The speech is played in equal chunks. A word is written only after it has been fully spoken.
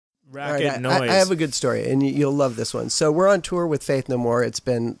Racket noise. I have a good story, and you'll love this one. So we're on tour with Faith No More. It's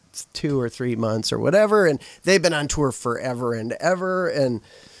been 2 or 3 months or whatever, and they've been on tour forever and ever, and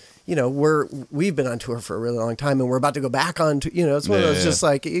you know, we've been on tour for a really long time, and we're about to go back on. You know, it's one of those just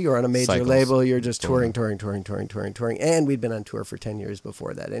like you're on a major label, you're just touring, and we'd been on tour for 10 years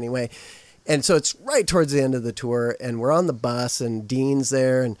before that anyway. And so it's right towards the end of the tour, and we're on the bus, and Dean's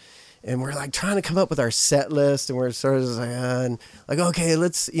there, and we're like trying to come up with our set list, and we're sort of just like, okay,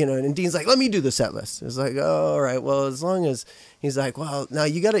 let's, you know, and Dean's like, let me do the set list. It's like, oh, all right, well, as long as he's like, well, now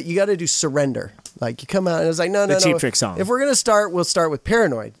you gotta do Surrender. Like you come out, and it's like, no. Cheap Trick song. If we're gonna start, we'll start with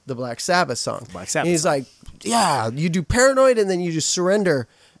Paranoid, the Black Sabbath song. And he's like, yeah, you do Paranoid, and then you do Surrender.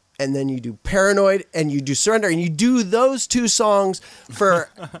 And then you do Paranoid, and you do Surrender, and you do those 2 songs for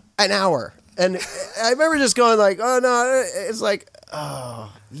an hour. And I remember just going like, oh, no, it's like,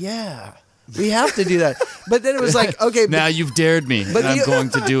 oh, yeah, we have to do that. But then it was like, okay. Now you've dared me, and I'm going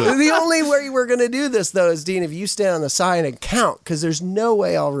to do it. The only way we're going to do this, though, is, Dean, if you stand on the side and count, because there's no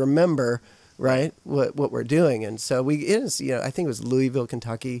way I'll remember, right, what we're doing. And so you know, I think it was Louisville,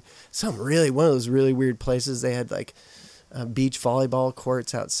 Kentucky, one of those really weird places. They had like beach volleyball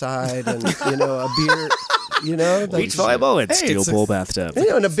courts outside, and you know, a beer, you know, beach volleyball and steel bowl bathtub. You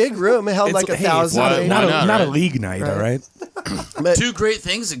know, in a big room, it held like 1,000. Not a league night, all right. But 2 great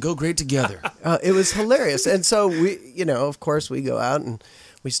things that go great together. It was hilarious, and so we, you know, of course, we go out and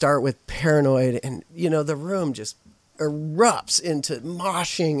we start with Paranoid, and you know, the room just erupts into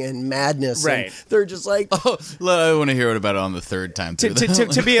moshing and madness. Right. And they're just like, oh, I want to hear about it on the 3rd time. To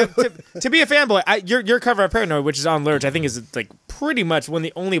be a fanboy, your cover of Paranoid, which is on Lurch, I think is like pretty much one of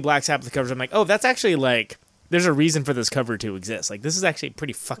the only Black Sabbath covers I'm like, oh, that's actually like, there's a reason for this cover to exist. Like, this is actually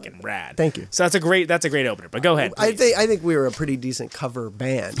pretty fucking rad. Thank you. So that's a great opener. But go ahead. I think we were a pretty decent cover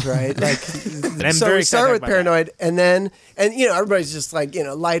band, right? Like, so we start with Paranoid, and you know, everybody's just like, you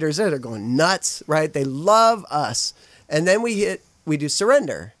know, lighters there, they're going nuts, right? They love us. And then we do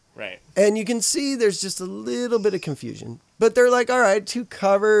Surrender. Right. And you can see there's just a little bit of confusion. But they're like, all right, 2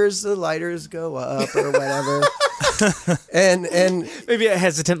 covers, the lighters go up or whatever. and maybe a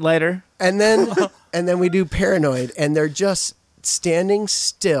hesitant lighter. And then we do Paranoid, and they're just standing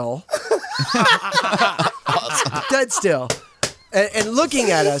still. Awesome. Dead still. And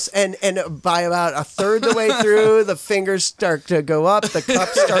looking at us, and by about a third the way through, the fingers start to go up, the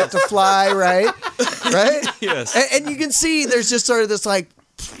cups start to fly, right? Yes. And you can see there's just sort of this like,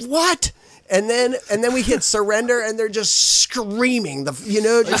 what? And then we hit Surrender, and they're just screaming,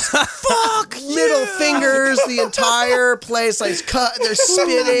 just fuck middle fingers, the entire place like cut, they're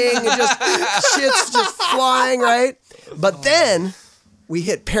spitting, and just shit's just flying, right? But then we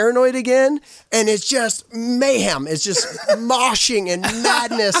hit Paranoid again, and it's just mayhem. It's just moshing and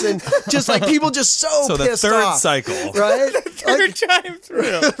madness, and just like people just so pissed off. So the 3rd cycle. Right? Third time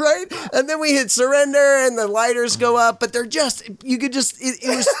through. Right? And then we hit Surrender, and the lighters go up, but they're just, they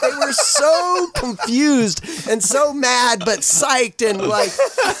were so confused and so mad, but psyched, and like,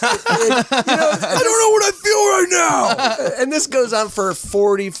 I don't know what I feel right now. And this goes on for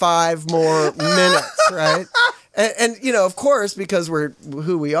 45 more minutes, right? And you know, of course, because we're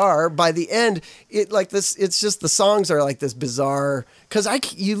who we are, by the end, it's just the songs are like this bizarre, because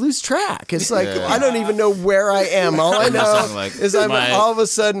you lose track. It's like, I don't even know where I am. All I know is I'm all of a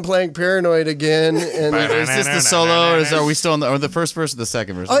sudden playing Paranoid again. And is this the solo, or are we still on the first verse or the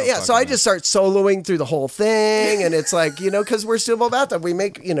second verse? Oh yeah, so I just start soloing through the whole thing, and it's like, you know, because we're still about that, we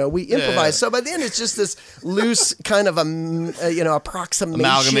make, you know, we improvise. Yeah. So by the end, it's just this loose kind of approximation,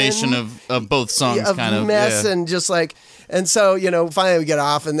 amalgamation of both songs, of kind of mess, and just like. And so, you know, finally we get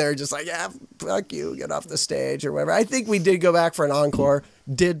off, and they're just like, yeah, fuck you, get off the stage or whatever. I think we did go back for an encore,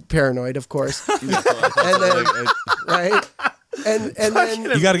 did Paranoid, of course. And then, right? And then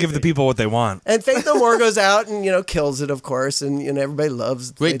you got to give the people what they want. And Faith No More goes out and, you know, kills it, of course, and, you know, everybody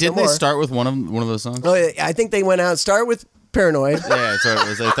loves Wait, Faith didn't No they More. start with one of those songs? Oh, yeah, I think they went out, start with Paranoid. Yeah, so it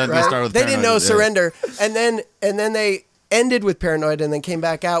was, I thought right? they started with They Paranoid. didn't know Surrender. And then they ended with Paranoid, and then came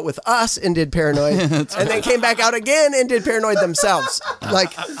back out with us and did Paranoid, and then came back out again and did Paranoid themselves.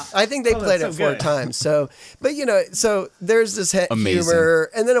 Like, I think they played it 4 times. So, but you know, so there's this humor,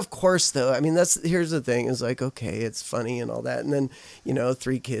 and then of course, though, I mean, here's the thing: is like, okay, it's funny and all that, and then, you know,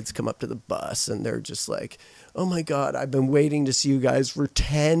 3 kids come up to the bus, and they're just like, oh my God, I've been waiting to see you guys for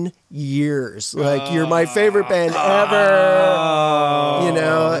 10 years. Like, you're my favorite band ever. You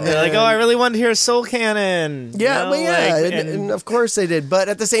know? And they're like, oh, I really wanted to hear Soul Cannon. Yeah, well, yeah. Like, and of course they did. But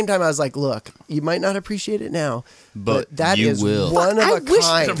at the same time, I was like, look, you might not appreciate it now, but that is one of a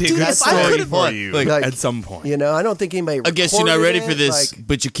kind. It'll be a good story for you at some point. You know, I don't think anybody I guess you're not ready recorded for this,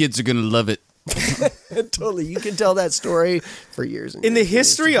 but your kids are going to love it. Totally. You can tell that story for years. And In the years and years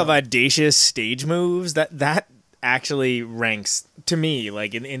history to of come. audacious stage moves, that actually ranks to me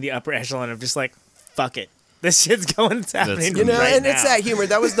like in the upper echelon of just like, fuck it. This shit's going, it's happening. You know, right and now. it's that humor.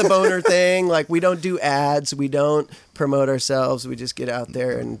 That was the boner thing. Like, we don't do ads. We don't promote ourselves. We just get out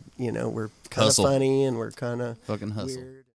there and, you know, we're kind of Hustle. funny and we're kind of Fucking hustle. weird.